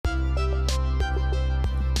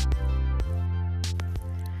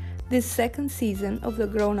This second season of the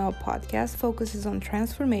Grow Now podcast focuses on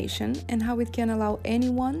transformation and how it can allow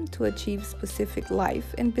anyone to achieve specific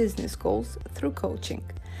life and business goals through coaching.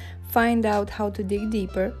 Find out how to dig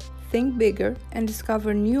deeper, think bigger, and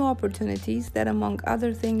discover new opportunities that, among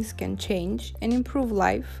other things, can change and improve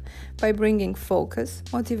life by bringing focus,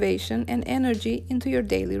 motivation, and energy into your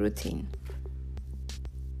daily routine.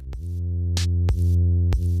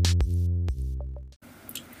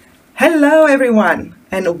 Hello everyone,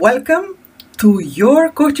 and welcome to Your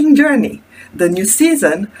Coaching Journey, the new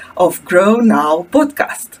season of Grow Now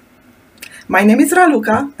podcast. My name is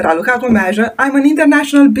Raluca Gomeja. I'm an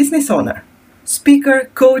international business owner, speaker,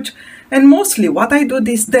 coach, and mostly what I do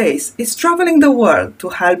these days is traveling the world to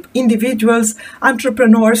help individuals,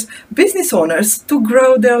 entrepreneurs, business owners to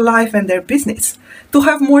grow their life and their business, to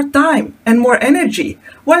have more time and more energy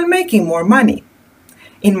while making more money.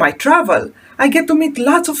 In my travel, I get to meet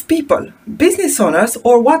lots of people, business owners,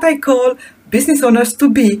 or what I call business owners to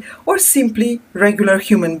be, or simply regular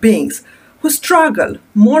human beings, who struggle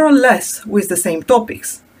more or less with the same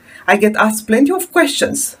topics. I get asked plenty of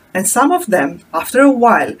questions, and some of them, after a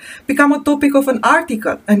while, become a topic of an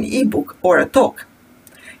article, an ebook, or a talk.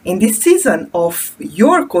 In this season of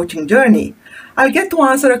Your Coaching Journey, I'll get to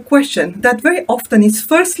answer a question that very often is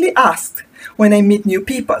firstly asked when I meet new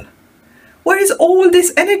people. Where is all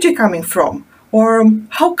this energy coming from? Or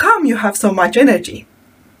how come you have so much energy?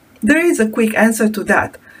 There is a quick answer to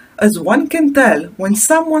that, as one can tell when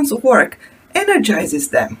someone's work energizes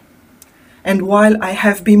them. And while I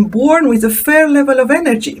have been born with a fair level of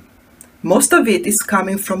energy, most of it is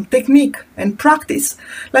coming from technique and practice,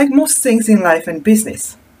 like most things in life and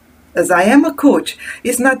business. As I am a coach,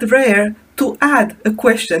 it's not rare to add a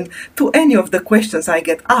question to any of the questions I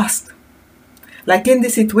get asked. Like in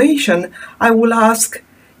this situation, I will ask,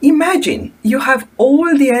 imagine you have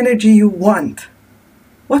all the energy you want.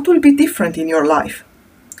 What will be different in your life?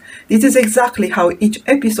 This is exactly how each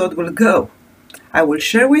episode will go. I will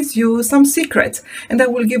share with you some secrets, and I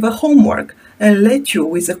will give a homework and let you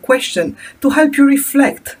with a question to help you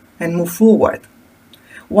reflect and move forward.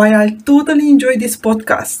 While I totally enjoy this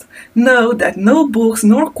podcast, know that no books,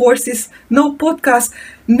 nor courses, no podcasts,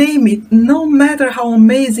 name it, no matter how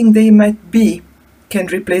amazing they might be, can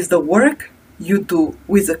replace the work you do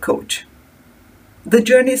with a coach. The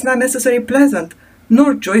journey is not necessarily pleasant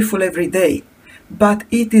nor joyful every day, but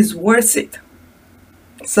it is worth it.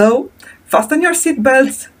 So, fasten your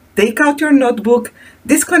seatbelts, take out your notebook,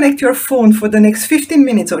 disconnect your phone for the next 15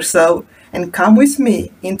 minutes or so, and come with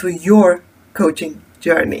me into your coaching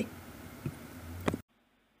journey.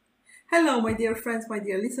 Hello, my dear friends, my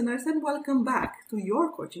dear listeners, and welcome back to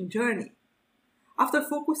Your Coaching Journey. After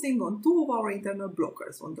focusing on two of our internal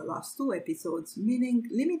blockers on the last two episodes, meaning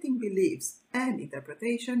limiting beliefs and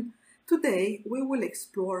interpretation, today we will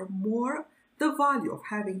explore more the value of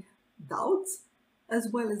having doubts as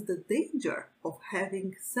well as the danger of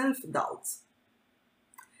having self-doubts.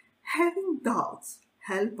 Having doubts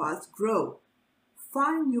help us grow,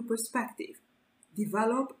 find new perspective,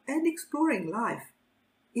 develop and exploring life.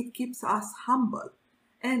 It keeps us humble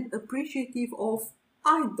and appreciative of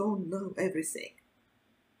I don't know everything.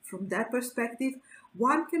 From that perspective,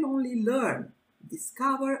 one can only learn,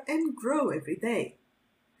 discover, and grow every day.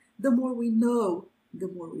 The more we know, the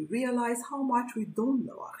more we realize how much we don't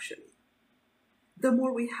know actually. The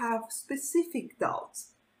more we have specific doubts,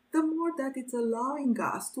 the more that it's allowing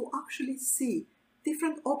us to actually see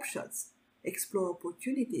different options, explore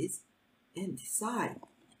opportunities, and decide.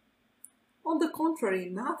 On the contrary,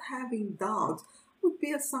 not having doubts would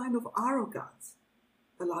be a sign of arrogance,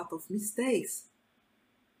 a lot of mistakes.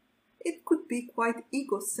 It could be quite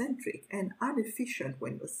egocentric and inefficient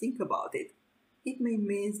when you think about it. It may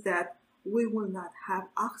mean that we will not have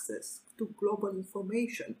access to global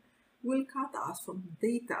information, will cut us from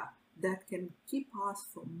data that can keep us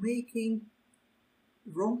from making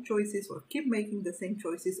wrong choices or keep making the same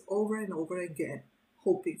choices over and over again,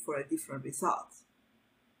 hoping for a different result.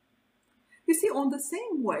 You see, on the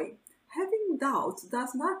same way, having doubts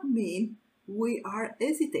does not mean we are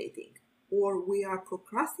hesitating, or we are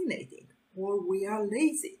procrastinating, or we are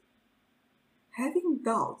lazy. Having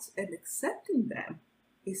doubts and accepting them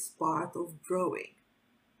is part of growing.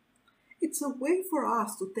 It's a way for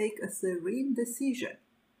us to take a serene decision,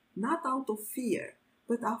 not out of fear,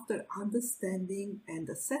 but after understanding and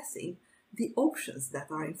assessing the options that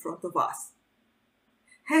are in front of us.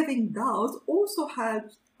 Having doubts also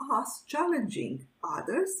helps us challenging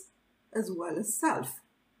others as well as self.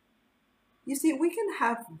 You see, we can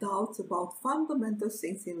have doubts about fundamental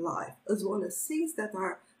things in life, as well as things that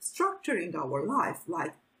are structuring our life,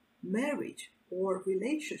 like marriage or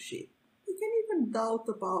relationship. We can even doubt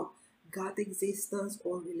about God existence,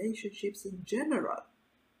 or relationships in general.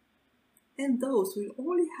 And those will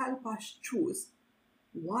only help us choose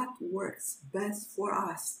what works best for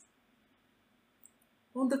us.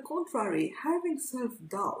 On the contrary, having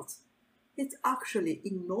self-doubt, it's actually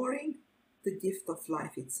ignoring the gift of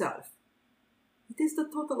life itself. It is the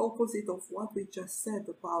total opposite of what we just said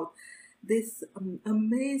about this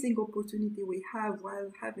amazing opportunity we have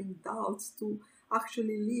while having doubts to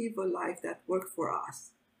actually live a life that works for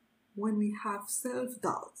us. When we have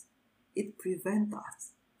self-doubt, it prevents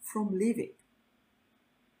us from living.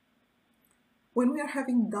 When we are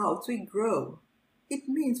having doubts, we grow. It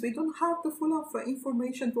means we don't have the full of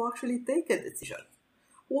information to actually take a decision.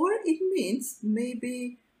 Or it means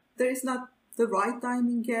maybe there is not the right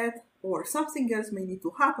timing yet, or something else may need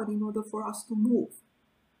to happen in order for us to move.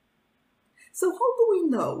 So how do we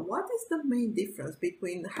know what is the main difference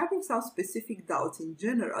between having some specific doubts in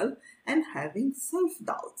general and having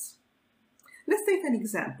self-doubts? Let's take an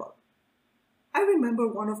example. I remember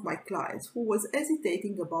one of my clients who was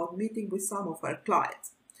hesitating about meeting with some of her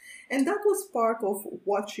clients. And that was part of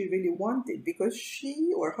what she really wanted, because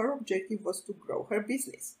she or her objective was to grow her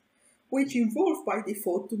business, which involved by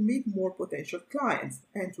default to meet more potential clients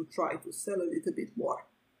and to try to sell a little bit more.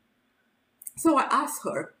 So I asked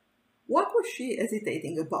her, what was she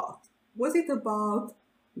hesitating about? Was it about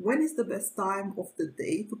when is the best time of the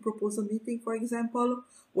day to propose a meeting, for example?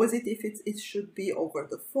 Was it if it should be over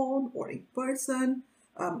the phone or in person?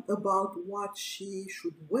 About what she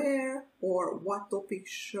should wear, or what topic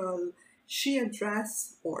shall she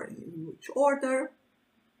address, or in which order?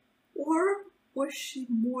 Or was she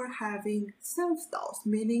more having self-doubt,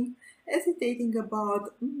 meaning hesitating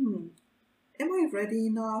about, am I ready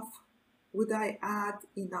enough? Would I add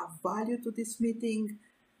enough value to this meeting?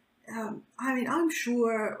 I'm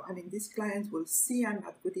sure, these clients will see I'm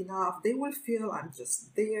not good enough. They will feel I'm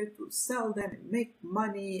just there to sell them and make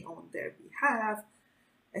money on their behalf,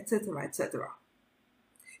 etc., etc.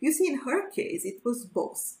 You see, in her case, it was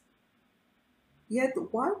both. Yet,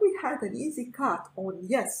 while we had an easy cut on,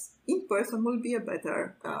 yes, in person will be a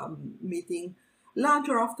better meeting, lunch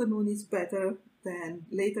or afternoon is better than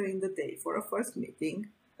later in the day for a first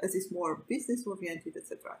meeting, as it's more business-oriented,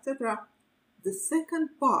 etc., etc., the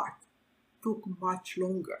second part took much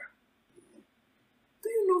longer. Do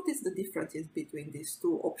you notice the differences between these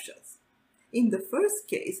two options? In the first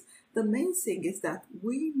case, the main thing is that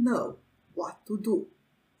we know what to do.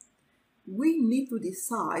 We need to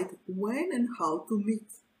decide when and how to meet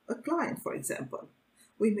a client, for example.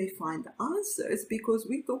 We may find answers because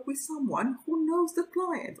we talk with someone who knows the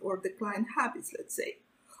client or the client habits, let's say,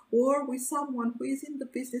 or with someone who is in the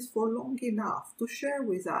business for long enough to share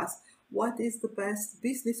with us what is the best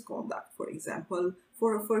business conduct, for example,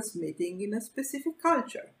 for a first meeting in a specific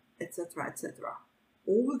culture, etc., etc.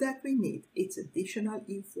 All that we need is additional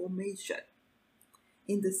information.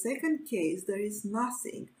 In the second case, there is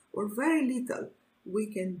nothing or very little we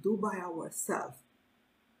can do by ourselves.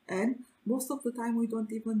 And most of the time we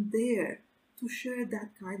don't even dare to share that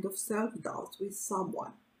kind of self-doubt with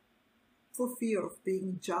someone for fear of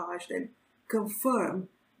being judged and confirmed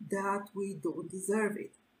that we don't deserve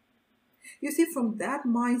it. You see, from that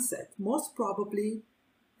mindset, most probably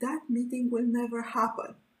that meeting will never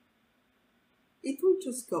happen. It will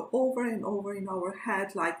just go over and over in our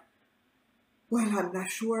head like, well, I'm not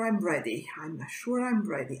sure I'm ready, I'm not sure I'm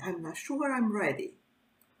ready, I'm not sure I'm ready,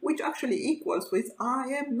 which actually equals with I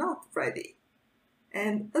am not ready.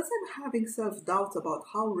 And as I'm having self-doubts about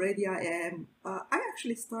how ready I am, I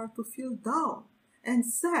actually start to feel down and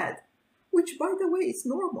sad, which, by the way, is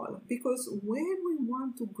normal, because when we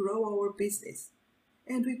want to grow our business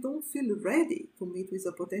and we don't feel ready to meet with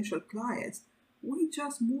a potential client, we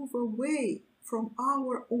just move away from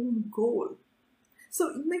our own goal. So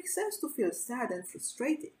it makes sense to feel sad and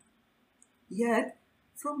frustrated. Yet,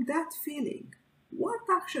 from that feeling, what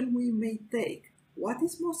action we may take, what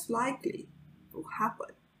is most likely to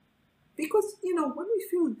happen? Because, when we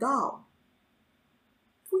feel down,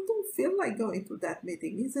 we don't feel like going to that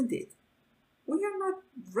meeting, isn't it? We are not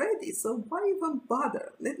ready, so why even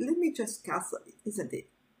bother? Let me just cancel it, isn't it?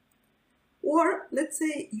 Or let's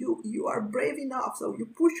say you are brave enough, so you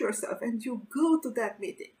push yourself and you go to that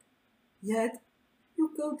meeting. Yet,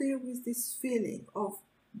 you go there with this feeling of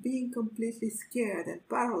being completely scared and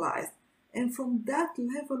paralyzed. And from that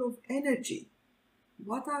level of energy,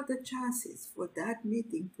 what are the chances for that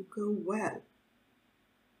meeting to go well?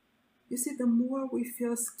 You see, the more we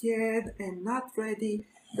feel scared and not ready,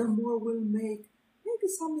 the more we'll make maybe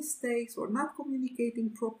some mistakes, or not communicating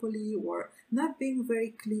properly, or not being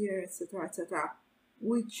very clear, etc., etc.,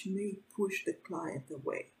 which may push the client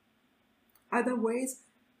away. Other ways,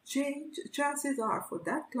 chances are for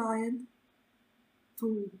that client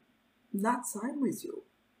to not sign with you,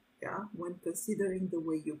 when considering the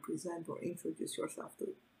way you present or introduce yourself to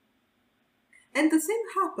it. And the same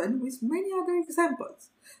happened with many other examples.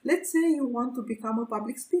 Let's say you want to become a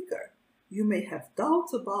public speaker. You may have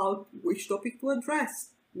doubts about which topic to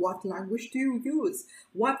address, what language do you use,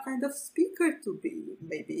 what kind of speaker to be.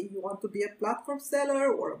 Maybe you want to be a platform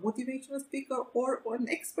seller or a motivational speaker or an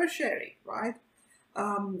expert sharing, right?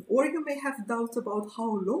 Or you may have doubts about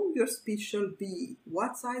how long your speech shall be,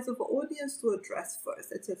 what size of audience to address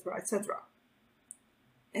first, etc., etc.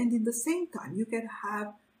 And in the same time, you can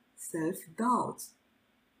have self-doubts.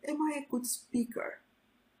 Am I a good speaker?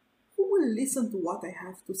 Who will listen to what I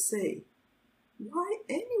have to say? Why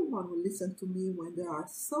anyone will listen to me when there are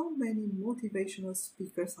so many motivational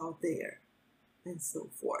speakers out there? And so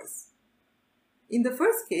forth. In the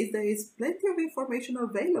first case, there is plenty of information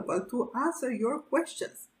available to answer your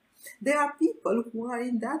questions. There are people who are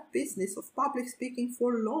in that business of public speaking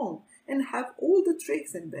for long and have all the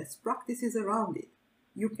tricks and best practices around it.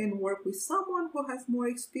 You can work with someone who has more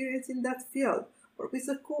experience in that field, or with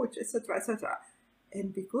a coach, etc., etc.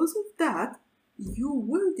 And because of that, you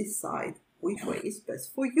will decide which way is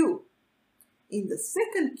best for you. In the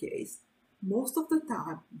second case, most of the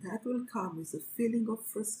time, that will come with a feeling of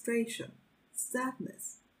frustration,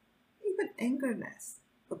 sadness, even angerness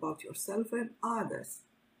about yourself and others.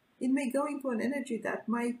 It may go into an energy that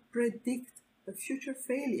might predict a future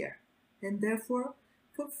failure and therefore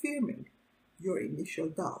confirming your initial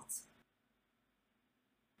doubts.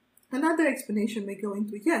 Another explanation may go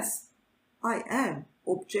into, yes, I am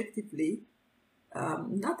objectively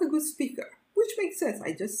not a good speaker, which makes sense.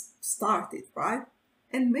 I just started, right?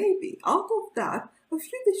 And maybe out of that, a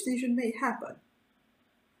few decisions may happen.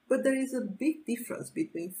 But there is a big difference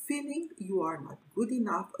between feeling you are not good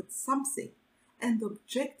enough at something and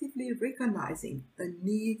objectively recognizing a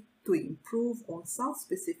need to improve on some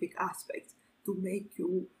specific aspects to make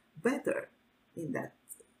you better in that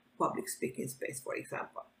public speaking space, for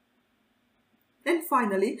example. And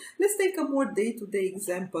finally, let's take a more day-to-day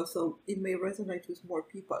example so it may resonate with more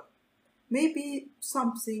people. Maybe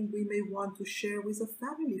something we may want to share with a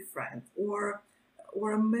family friend or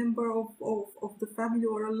a member of the family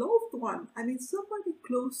or a loved one. I mean, somebody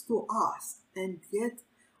close to us, and yet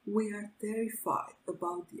we are terrified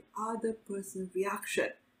about the other person's reaction.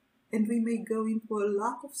 And we may go into a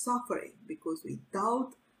lot of suffering because we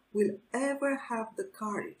doubt we'll ever have the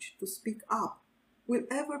courage to speak up, will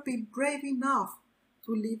ever be brave enough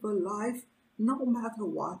to live a life no matter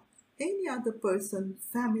what any other person,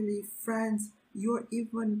 family, friends, your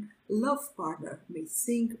even love partner may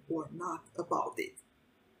think or not about it.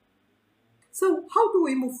 So how do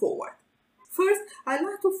we move forward? First, I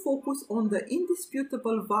like to focus on the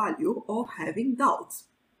indisputable value of having doubts.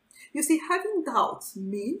 You see, having doubts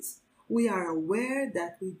means we are aware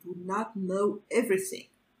that we do not know everything.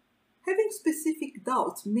 Having specific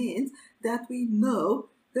doubts means that we know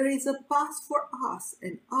there is a path for us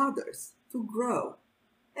and others to grow.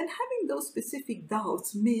 And having those specific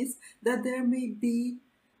doubts means that there may be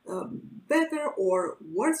better or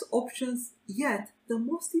worse options, yet the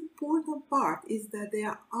most important part is that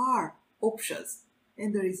there are options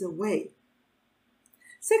and there is a way.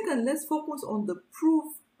 Second, let's focus on the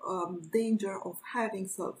proof danger of having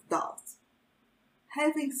self-doubts.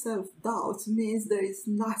 Having self-doubts means there is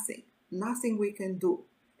nothing we can do,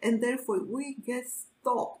 and therefore we get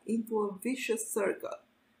stuck into a vicious circle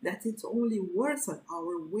that it's only worsen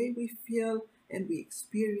our way we feel and we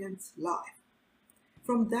experience life.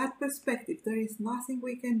 From that perspective, there is nothing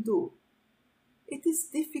we can do. It is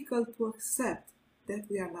difficult to accept that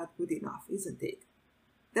we are not good enough, isn't it?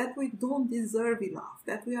 That we don't deserve enough,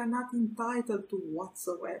 that we are not entitled to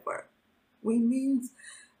whatsoever. We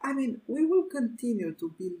will continue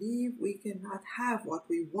to believe we cannot have what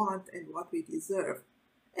we want and what we deserve,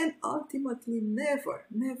 and ultimately never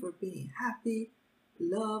being happy,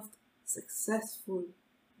 loved, successful,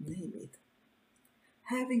 name it.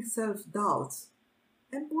 Having self-doubts,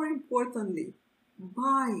 and more importantly,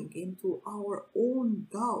 buying into our own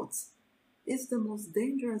doubts, is the most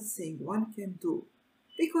dangerous thing one can do,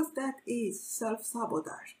 because that is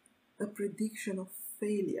self-sabotage, a prediction of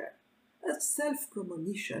failure, a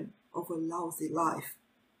self-premonition of a lousy life.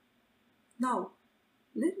 Now,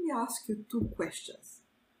 let me ask you two questions.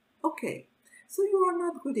 Okay, so you are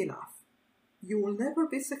not good enough. You will never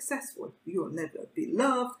be successful. You will never be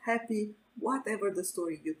loved, happy, whatever the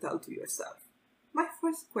story you tell to yourself. My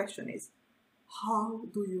first question is, how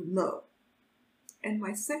do you know? And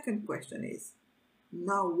my second question is,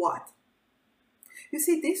 now what? You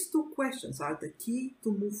see, these two questions are the key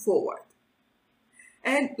to move forward.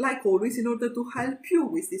 And like always, in order to help you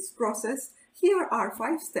with this process, here are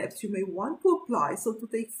 5 steps you may want to apply so to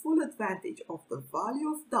take full advantage of the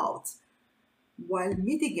value of doubts while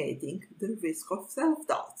mitigating the risk of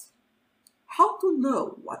self-doubt. How to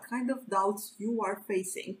know what kind of doubts you are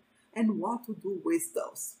facing and what to do with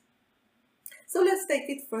those. So let's take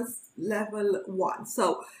it first, level 1.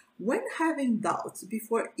 So when having doubts,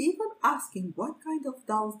 before even asking what kind of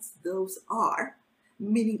doubts those are,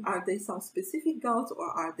 meaning are they some specific doubts or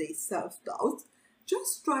are they self-doubts,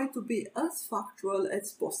 just try to be as factual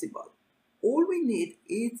as possible. All we need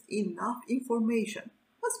is enough information,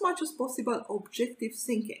 as much as possible objective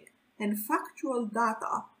thinking and factual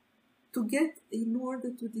data to get in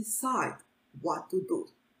order to decide what to do.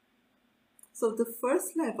 So the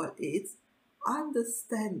first level is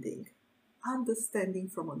understanding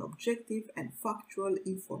from an objective and factual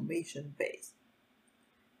information base.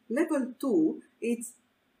 Level 2 is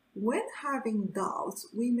when having doubts,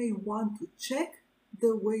 we may want to check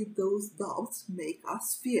the way those doubts make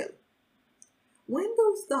us feel. When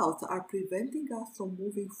those doubts are preventing us from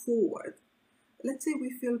moving forward, let's say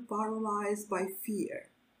we feel paralyzed by fear,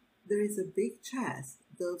 there is a big chance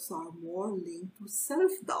those are more linked to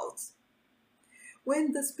self-doubts.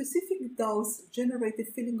 When the specific doubts generate a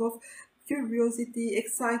feeling of curiosity,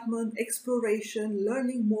 excitement, exploration,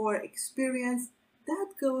 learning more, experience, that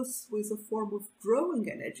goes with a form of growing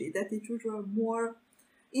energy that is usually more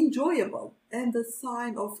enjoyable and a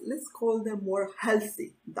sign of, let's call them, more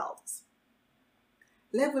healthy doubts.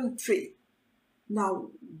 Level 3. Now,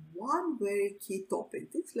 one very key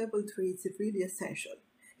topic, this level 3 is really essential.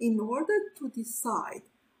 In order to decide,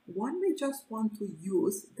 one may just want to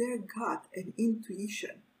use their gut and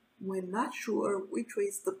intuition when not sure which way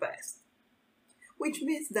is the best. Which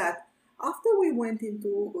means that after we went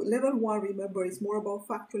into level 1, remember, is more about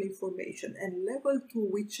factual information, and level 2,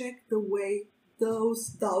 we check the way those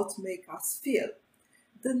doubts make us feel.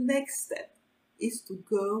 The next step is to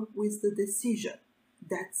go with the decision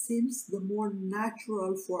that seems the more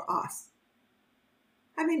natural for us.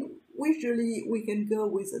 I mean, usually we can go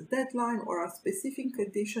with a deadline or a specific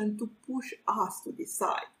condition to push us to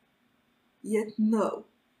decide. Yet know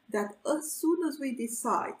that as soon as we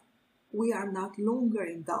decide, we are not longer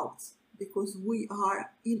in doubts because we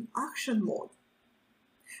are in action mode.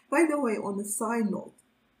 By the way, on a side note,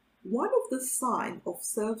 one of the signs of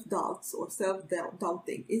self-doubts or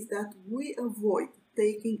self-doubting is that we avoid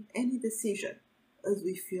taking any decision as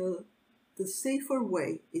we feel the safer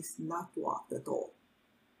way is not to act at all.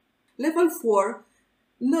 Level 4,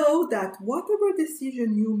 know that whatever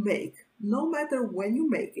decision you make, no matter when you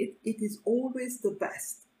make it, it is always the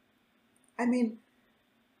best. I mean,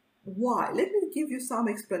 why? Let me give you some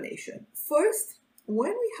explanation. First,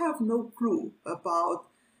 when we have no clue about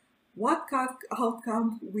what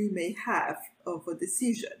outcome we may have of a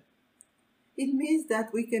decision, it means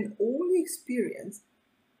that we can only experience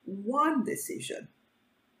one decision,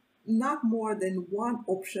 not more than one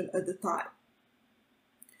option at a time.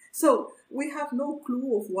 So we have no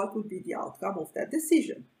clue of what would be the outcome of that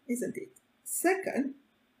decision, isn't it? Second,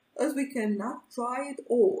 as we cannot try it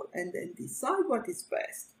all and then decide what is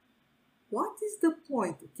best, what is the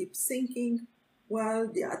point to keep thinking, well,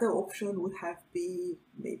 the other option would have been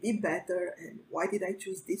maybe better, and why did I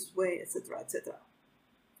choose this way, etc., etc.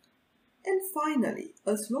 And finally,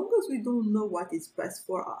 as long as we don't know what is best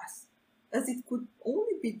for us, as it could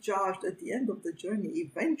only be judged at the end of the journey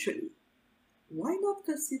eventually, why not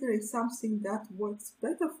consider something that works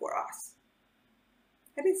better for us?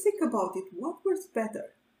 I mean, think about it. What works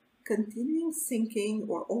better? Continuing thinking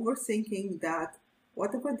or overthinking that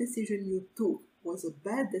whatever decision you took was a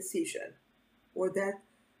bad decision, or that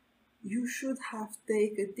you should have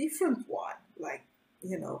taken a different one, like,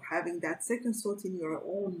 having that second thought in your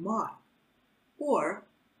own mind, or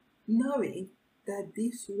knowing that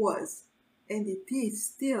this was and it is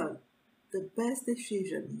still the best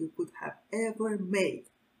decision you could have ever made.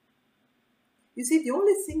 You see, the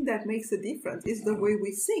only thing that makes a difference is the way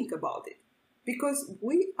we think about it, because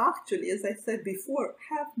we actually, as I said before,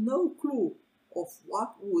 have no clue of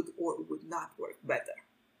what would or would not work better.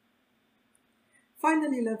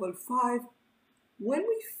 Finally, level 5, when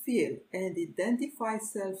we feel and identify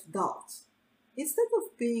self-doubts, instead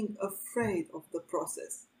of being afraid of the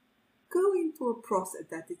process, go into a process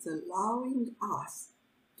that is allowing us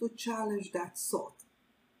to challenge that thought.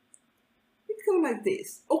 It goes like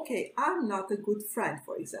this. Okay, I'm not a good friend,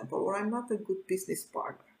 for example, or I'm not a good business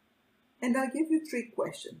partner. And I'll give you 3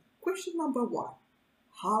 questions. Question number 1,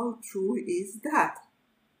 how true is that?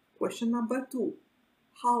 Question number 2,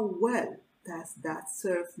 how well does that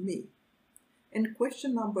serve me? And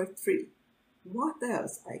question number 3, what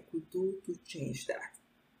else I could do to change that?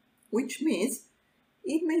 which means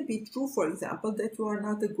it may be true, for example, that you are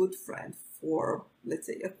not a good friend for, let's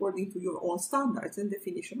say, according to your own standards and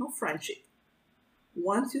definition of friendship.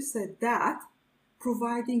 Once you said that,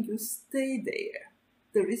 providing you stay there,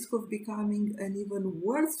 the risk of becoming an even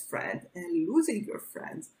worse friend and losing your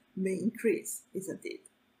friends may increase, isn't it?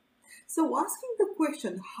 So asking the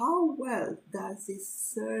question, how well does this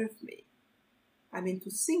serve me? To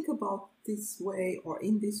think about this way or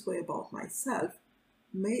in this way about myself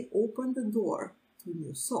may open the door to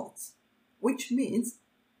new thoughts, which means,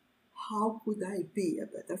 how could I be a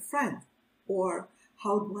better friend? Or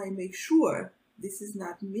how do I make sure this is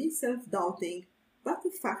not me self-doubting, but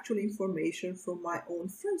the factual information from my own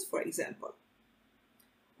friends, for example?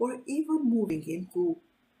 Or even moving into,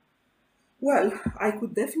 well, I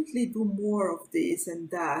could definitely do more of this and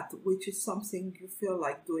that, which is something you feel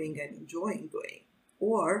like doing and enjoying doing.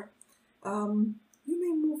 Or you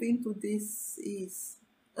may move into, this is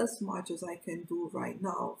as much as I can do right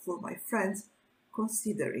now for my friends,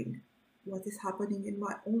 considering what is happening in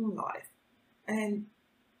my own life. And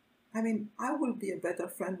I will be a better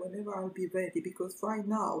friend whenever I'll be ready, because right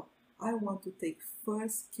now I want to take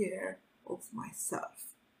first care of myself.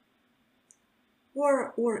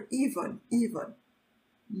 Or even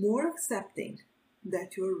more accepting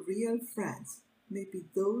that your real friends may be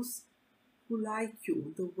those who like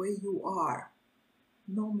you the way you are,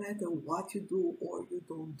 no matter what you do or you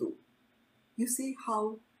don't do. You see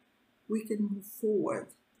how we can move forward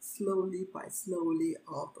slowly by slowly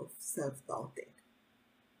out of self-doubting.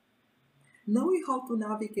 Knowing how to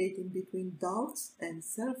navigate in between doubts and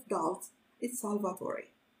self-doubts is salvatory.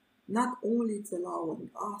 Not only it's allowing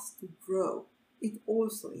us to grow, it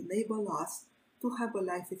also enables us to have a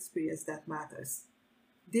life experience that matters.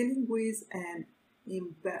 Dealing with and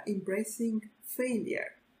embracing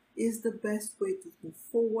failure is the best way to move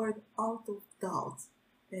forward out of doubts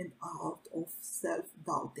and out of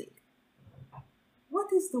self-doubting.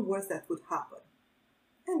 What is the worst that could happen?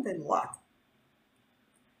 And then what?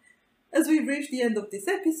 As we reach the end of this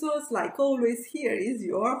episode, like always, here is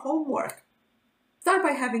your homework. Start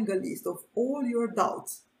by having a list of all your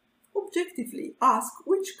doubts. Objectively ask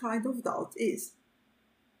which kind of doubt is.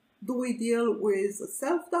 Do we deal with a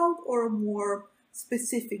self-doubt or a more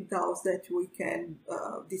specific doubts that we can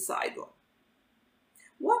decide on?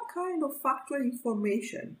 What kind of factual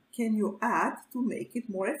information can you add to make it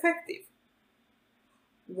more effective?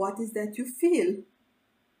 What is that you feel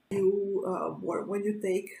when you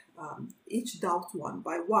take each doubt one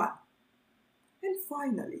by one? And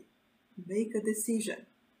finally, make a decision.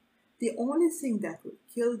 The only thing that will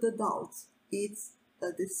kill the doubts is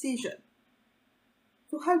a decision.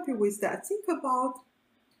 To help you with that, think about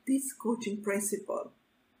this coaching principle.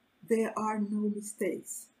 There are no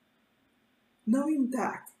mistakes. Knowing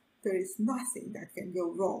that there is nothing that can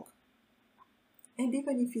go wrong. And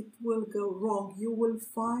even if it will go wrong, you will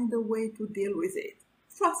find a way to deal with it.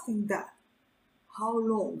 Trusting that. How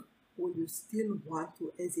long will you still want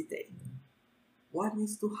to hesitate? What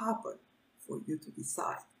needs to happen for you to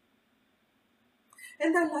decide?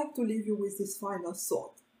 And I'd like to leave you with this final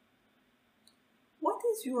thought. What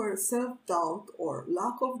is your self-doubt or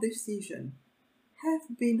lack of decision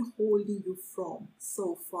have been holding you from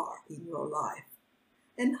so far in your life?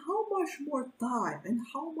 And how much more time and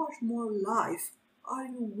how much more life are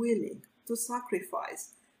you willing to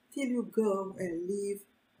sacrifice till you go and live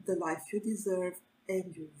the life you deserve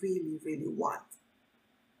and you really, really want?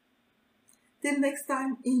 Till next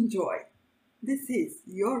time, enjoy. This is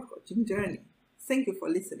your coaching journey. Thank you for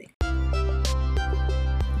listening.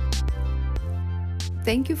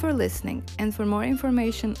 Thank you for listening, and for more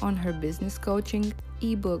information on her business coaching,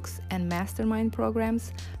 ebooks, and mastermind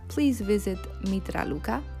programs, please visit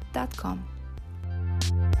mitraluka.com.